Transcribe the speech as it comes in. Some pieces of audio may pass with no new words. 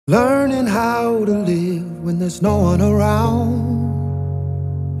Learning how to live when there's no one around.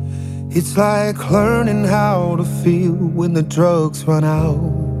 It's like learning how to feel when the drugs run out.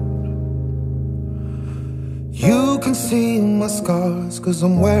 You can see my scars 'cause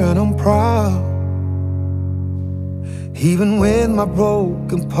I'm wearing them proud. Even with my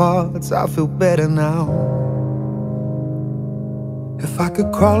broken parts, I feel better now. If I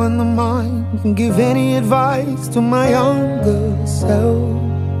could crawl in the mind and give any advice to my younger self,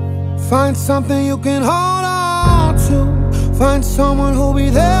 find something you can hold on to. Find someone who'll be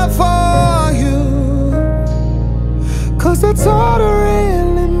there for you, 'cause that's all that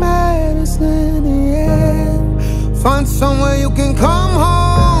really matters in the end. Find somewhere you can come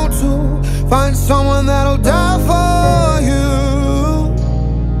home to. Find someone that'll die for you,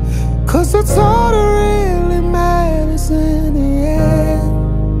 'cause that's all that really matters in the end.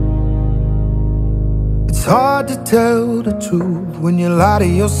 It's hard to tell the truth when you lie to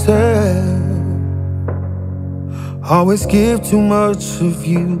yourself. Always give too much of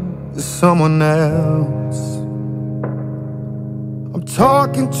you to someone else. I'm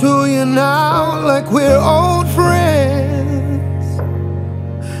talking to you now like we're old friends.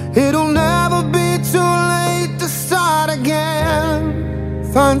 It'll never be too late to start again.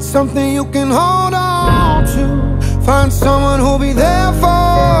 Find something you can hold on to. Find someone who'll be there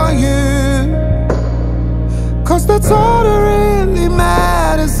for you, 'cause that's all that really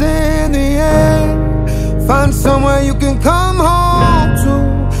matters in the end. Find somewhere you can come home to.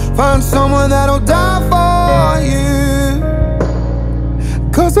 Find someone that'll die for you,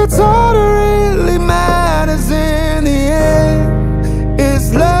 'cause that's all that really matters in the end.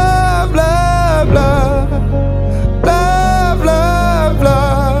 Is love, love, love. Love, love,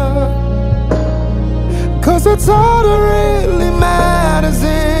 love. 'Cause that's all that really matters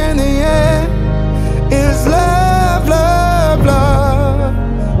in the end. Is love, love, love.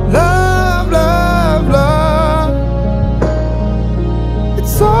 Love, love, love.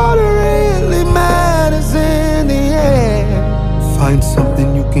 It's all that really matters in the end. Find something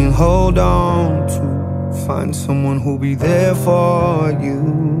you can hold on to. Find someone who'll be there for you,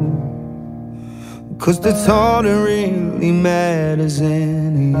 'cause that's all that really matters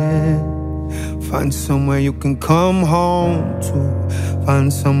in the end. Find somewhere you can come home to. Find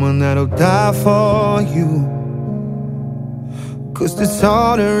someone that'll die for you, 'cause that's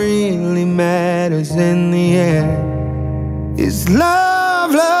all that really matters in the end. Is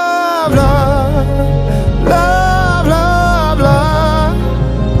love, love, love. Love, love, love.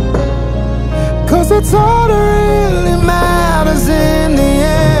 'Cause that's all that really matters in the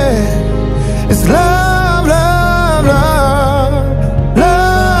end. It's love, love, love.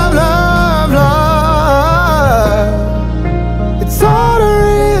 Love, love, love. It's all that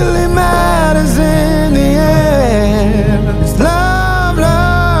really matters in the end. It's love,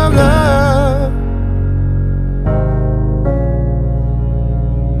 love, love.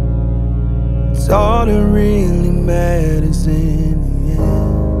 It's all that really matters in